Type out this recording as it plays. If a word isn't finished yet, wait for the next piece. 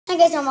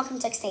guys, and welcome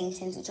to Exciting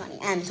Times with Johnny.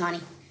 I'm Johnny.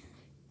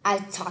 I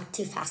talked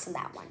too fast on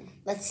that one.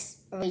 Let's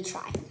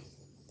retry.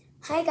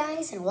 Hi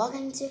guys, and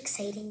welcome to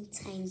Exciting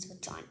Times with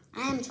Johnny.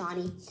 I am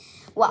Johnny.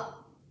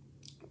 Well,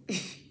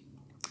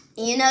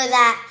 you know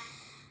that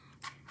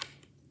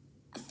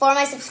for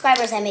my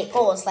subscribers, I make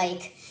goals.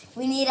 Like,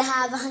 we need to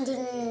have 100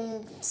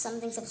 and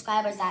something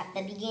subscribers at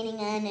the beginning,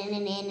 and.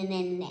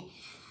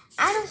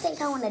 I don't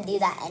think I want to do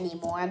that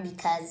anymore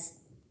because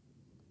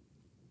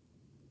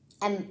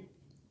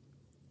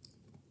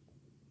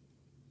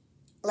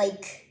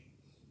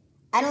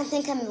I don't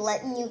think I'm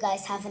letting you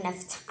guys have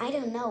enough time. I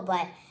don't know,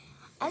 but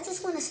I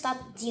just want to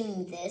stop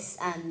doing this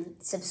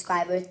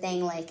subscriber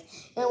thing.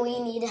 We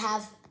need to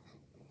have,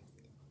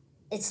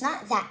 it's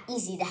not that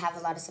easy to have a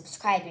lot of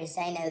subscribers.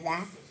 I know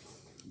that.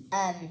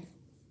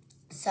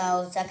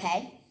 So it's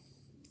okay.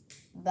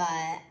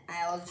 But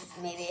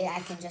maybe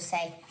I can just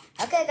say,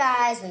 okay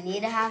guys, we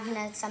need to have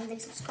something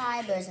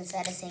subscribers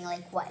instead of saying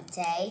what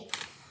day.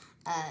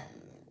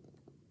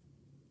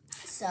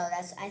 So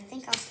I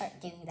think I'll start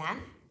doing that.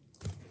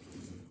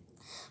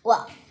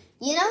 Well,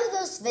 you know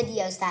those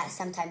videos that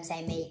sometimes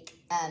I make?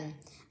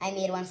 I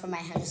made one for my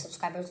 100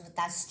 subscribers with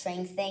that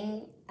string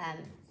thing.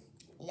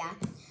 Yeah.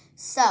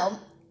 So,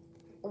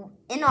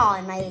 in all,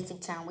 in my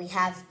YouTube channel, we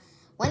have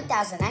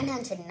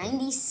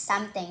 1,990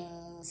 something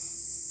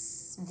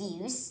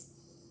views.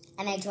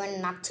 And I joined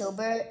on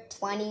October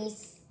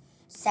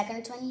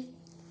 22nd,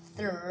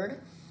 23rd,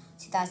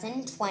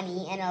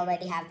 2020, and I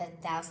already have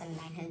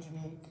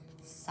 1,900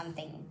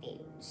 something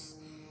views.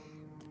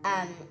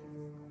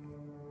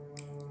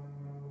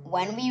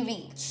 When we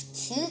reach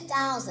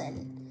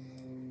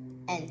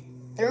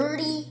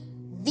 2,030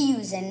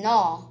 views in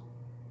all,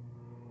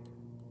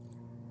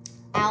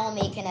 I'll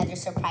make another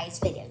surprise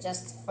video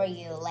just for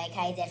you, like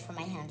I did for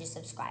my 100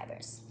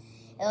 subscribers.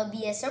 It'll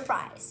be a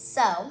surprise.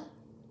 So,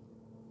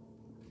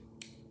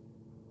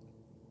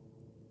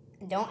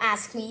 don't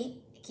ask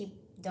me.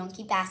 Don't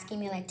keep asking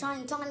me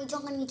Johnny,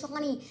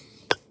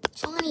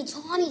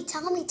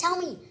 tell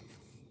me.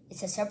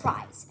 It's a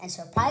surprise, and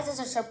surprises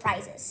are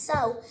surprises.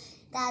 So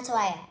that's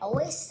why I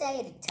always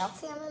say to tell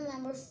family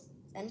members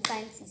and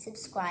friends to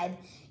subscribe,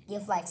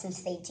 give likes, and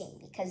stay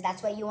tuned, because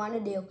that's what you want to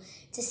do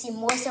to see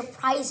more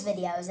surprise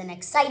videos and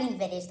exciting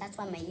videos. That's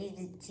why my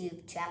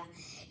YouTube channel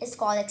is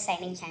called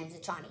Exciting Times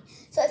with Johnny.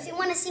 So if you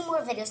want to see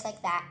more videos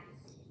like that,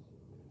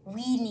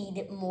 we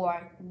need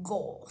more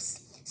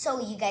goals. So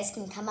you guys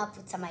can come up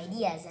with some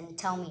ideas and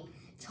tell me,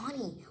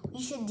 Johnny,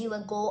 we should do a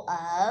goal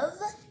of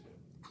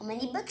how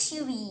many books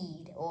you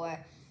read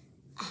or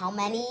how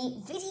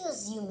many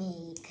videos you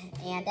make,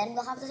 and then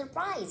we'll have the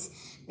surprise,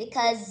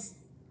 because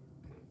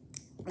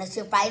the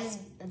surprise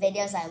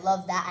videos, I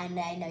love that, and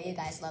I know you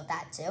guys love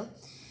that too.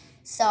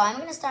 So I'm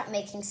gonna start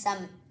making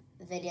some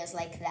videos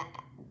like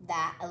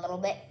that a little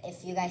bit.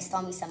 If you guys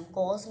tell me some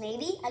goals,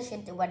 maybe I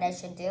should do what I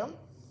should do.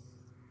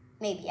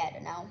 Maybe, I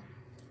don't know.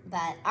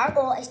 But our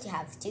goal is to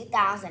have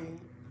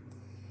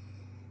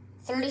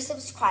 2,030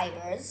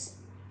 subscribers.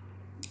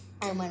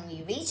 And when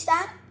we reach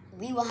that,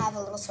 we will have a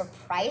little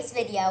surprise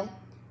video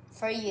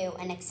for you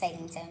and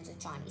Exciting Times with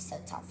Johnny. So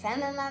tell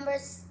family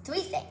members 3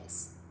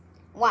 things.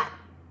 1,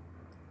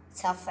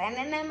 tell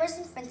family members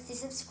and friends to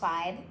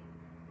subscribe.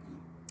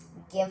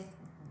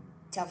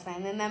 Tell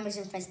family members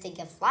and friends to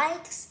give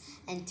likes.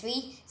 And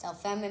 3, tell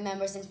family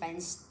members and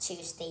friends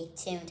to stay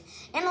tuned.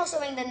 And also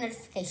ring the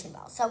notification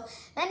bell. So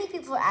many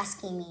people are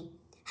asking me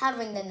how to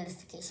ring the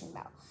notification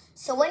bell.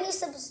 So when you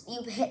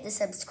hit the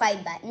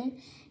subscribe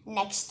button,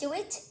 next to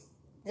it,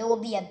 there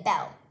will be a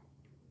bell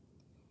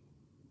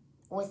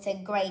with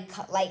a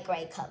light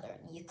gray color.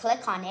 You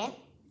click on it,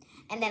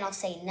 and then I'll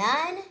say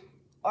none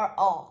or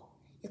all.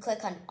 You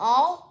click on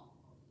all,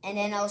 and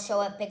then I'll show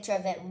a picture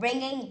of it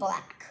ringing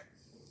black.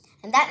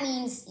 And that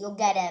means you'll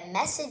get a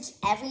message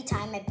every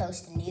time I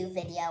post a new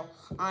video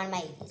on my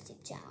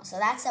YouTube channel. So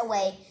that's a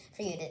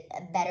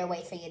better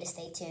way for you to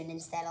stay tuned,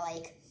 instead of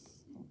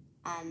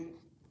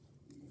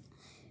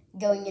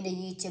going into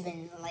YouTube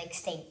and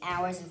staying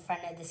hours in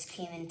front of the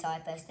screen until I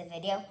post a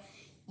video.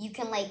 You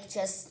can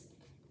just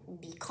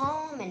be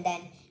calm, and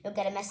then you'll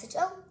get a message,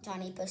 oh,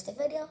 Johnny posted a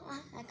video,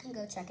 I can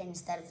go check it,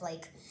 instead of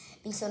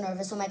being so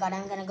nervous, oh my god,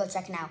 I'm gonna go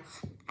check now.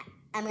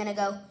 I'm gonna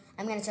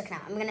check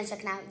now.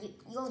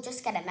 You'll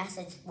just get a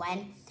message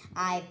when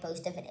I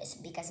post a video,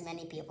 because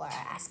many people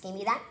are asking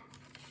me that.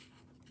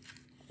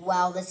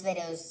 Well, this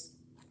video is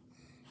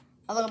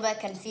a little bit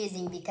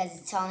confusing because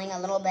it's telling a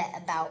little bit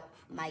about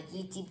my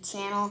YouTube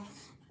channel,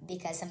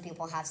 because some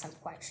people have some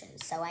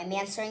questions. So I'm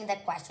answering the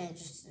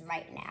questions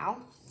right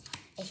now.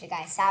 If you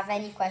guys have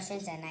any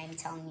questions, and I'm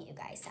telling you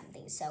guys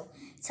something. So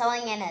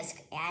telling and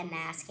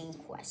asking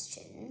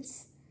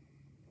questions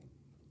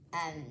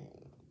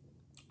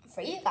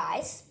for you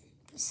guys.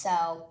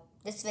 So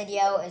this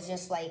video is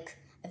just a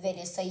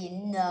video so you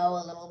know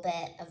a little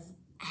bit of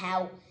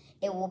how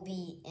it will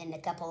be in a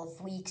couple of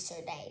weeks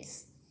or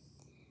days.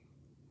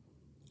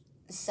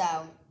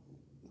 So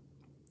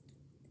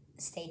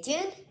stay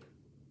tuned,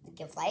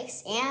 give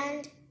likes,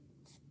 and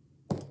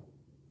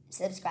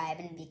subscribe,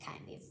 and be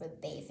kind for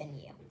Babe and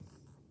you.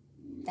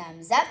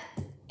 thumbs up,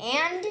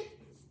 and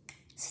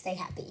stay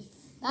happy.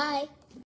 Bye.